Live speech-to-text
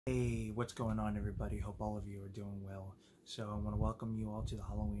Hey, what's going on, everybody? Hope all of you are doing well. So I want to welcome you all to the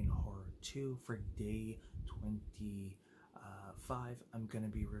Halloween Horror 2 for day 25. I'm going to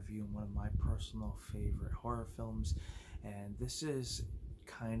be reviewing one of my personal favorite horror films, and this is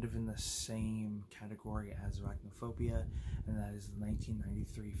kind of in the same category as Arachnophobia, and that is the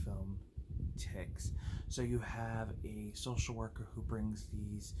 1993 film Ticks. So you have a social worker who brings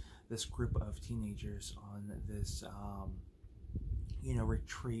this group of teenagers on this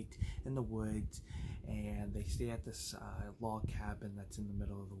retreat in the woods, and they stay at this log cabin that's in the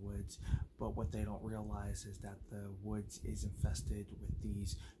middle of the woods. But what they don't realize is that the woods is infested with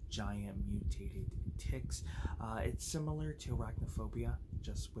these giant mutated ticks. It's similar to Arachnophobia,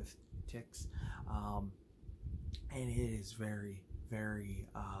 just with ticks, and it is very, very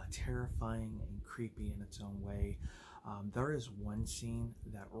terrifying and creepy in its own way. There is one scene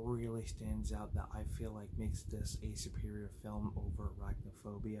that really stands out that I feel like makes this a superior film over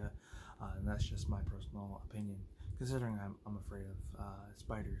Arachnophobia, and that's just my personal opinion, considering I'm afraid of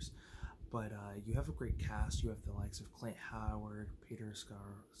spiders. But you have a great cast. You have the likes of Clint Howard, Peter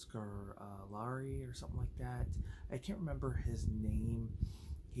Scarlari, or something like that. I can't remember his name.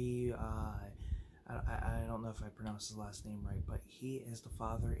 I don't know if I pronounced his last name right, but he is the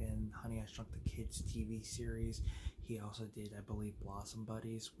father in Honey, I Shrunk the Kids TV series. He also did, I believe, Blossom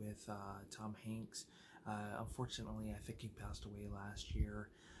Buddies with Tom Hanks. Unfortunately, I think he passed away last year.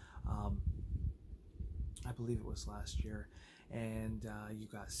 I believe it was last year. And you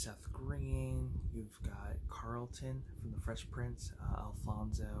got Seth Green, you've got Carlton from The Fresh Prince,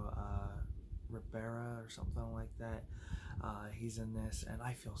 Alfonso Ribera or something like that. He's in this, and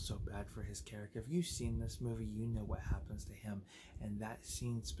I feel so bad for his character. If you've seen this movie, you know what happens to him, and that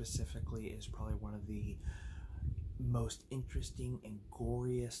scene specifically is probably one of the most interesting and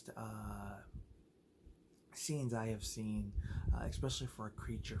goriest scenes I have seen, especially for a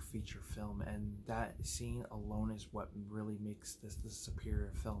creature feature film, and that scene alone is what really makes this the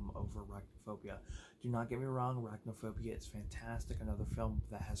superior film over Arachnophobia. Do not get me wrong, Arachnophobia is fantastic, another film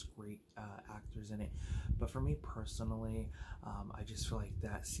that has great actors in it, but for me personally, I just feel like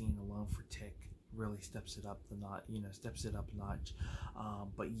that scene alone for Tick really steps it up a notch.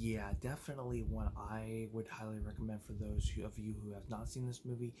 But yeah, definitely one I would highly recommend for those of you who have not seen this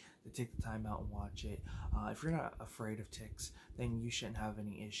movie to take the time out and watch it. If you're not afraid of ticks, then you shouldn't have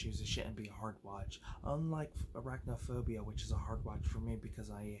any issues. It shouldn't be a hard watch, unlike Arachnophobia, which is a hard watch for me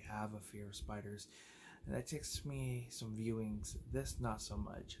because I have a fear of spiders, and that takes me some viewings. This not so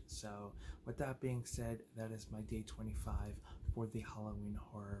much. So with that being said, that is my day 25 for the Halloween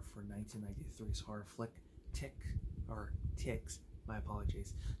horror for 1993's horror flick Ticks. My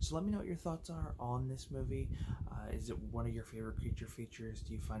apologies. So let me know what your thoughts are on this movie. Is it one of your favorite creature features?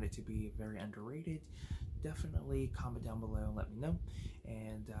 Do you find it to be very underrated? Definitely comment down below and let me know.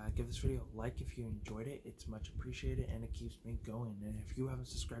 And give this video a like if you enjoyed it. It's much appreciated, and it keeps me going. And if you haven't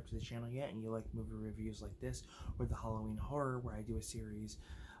subscribed to the channel yet and you like movie reviews like this, or the Halloween horror, where I do a series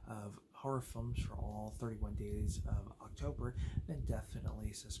of horror films for all 31 days of October, then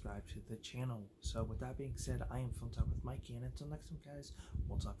definitely subscribe to the channel. So with that being said, I am Film Talk with Mikey, and until next time, guys,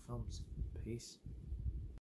 we'll talk films. Peace.